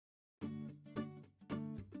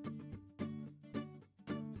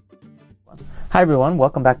Hi everyone,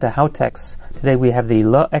 welcome back to HowTechs. Today we have the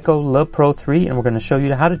LeEco LePro3 and we're going to show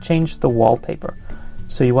you how to change the wallpaper.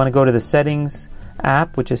 So you want to go to the settings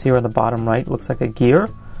app, which is here on the bottom right, looks like a gear.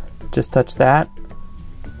 Just touch that.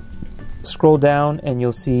 Scroll down and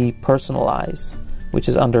you'll see personalize, which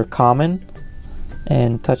is under common,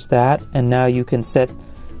 and touch that, and now you can set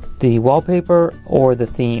the wallpaper or the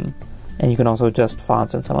theme, and you can also adjust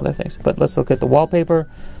fonts and some other things. But let's look at the wallpaper.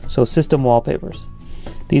 So system wallpapers.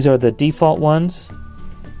 These are the default ones,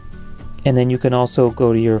 and then you can also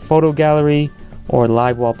go to your photo gallery or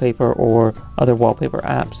live wallpaper or other wallpaper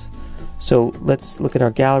apps. So let's look at our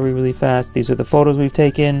gallery really fast. These are the photos we've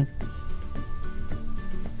taken.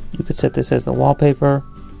 You could set this as the wallpaper,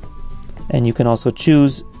 and you can also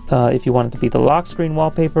choose if you want it to be the lock screen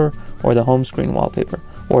wallpaper or the home screen wallpaper,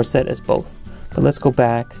 or set as both. But let's go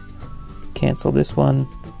back, cancel this one,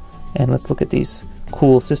 and let's look at these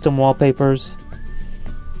cool system wallpapers.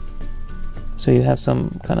 So you have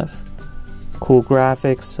some kind of cool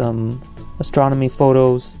graphics, some astronomy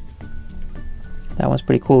photos. That one's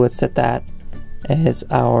pretty cool. Let's set that as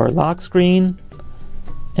our lock screen,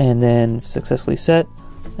 and then successfully set.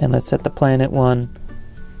 And let's set the planet one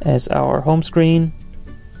as our home screen.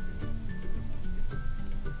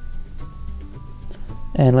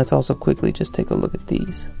 And let's also quickly just take a look at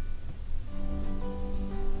these.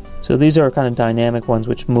 So these are kind of dynamic ones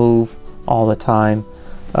which move all the time,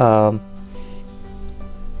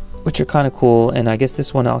 which are kind of cool. And I guess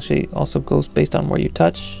this one actually also goes based on where you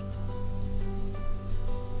touch.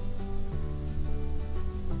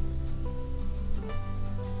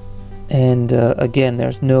 And again,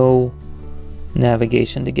 there's no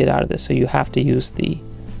navigation to get out of this, so you have to use the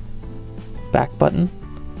back button,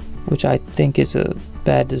 which I think is a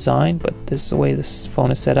bad design, but this is the way this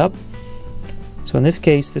phone is set up. So in this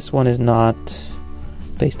case, this one is not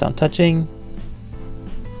based on touching.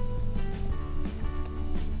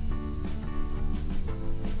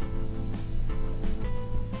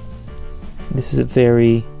 This is a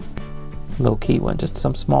very low-key one, just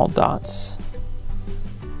some small dots.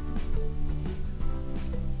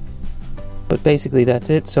 But basically that's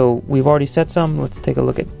it. So we've already set some. Let's take a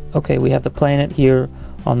look at, okay, we have the planet here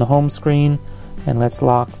on the home screen, and let's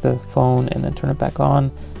lock the phone and then turn it back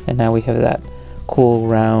on, and now we have that cool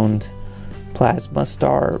round plasma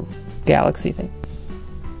star galaxy thing.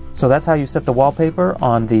 So that's how you set the wallpaper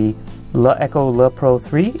on the LeEco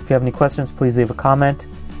LePro3. If you have any questions, please leave a comment.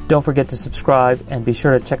 Don't forget to subscribe, and be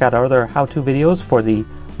sure to check out our other how-to videos for the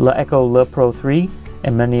LeEco LePro3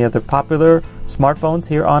 and many other popular smartphones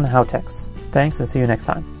here on HowTechs. Thanks, and see you next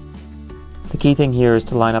time. The key thing here is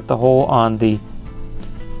to line up the hole on the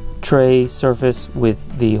tray surface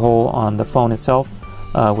with the hole on the phone itself,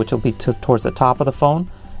 which will be towards the top of the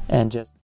phone, and just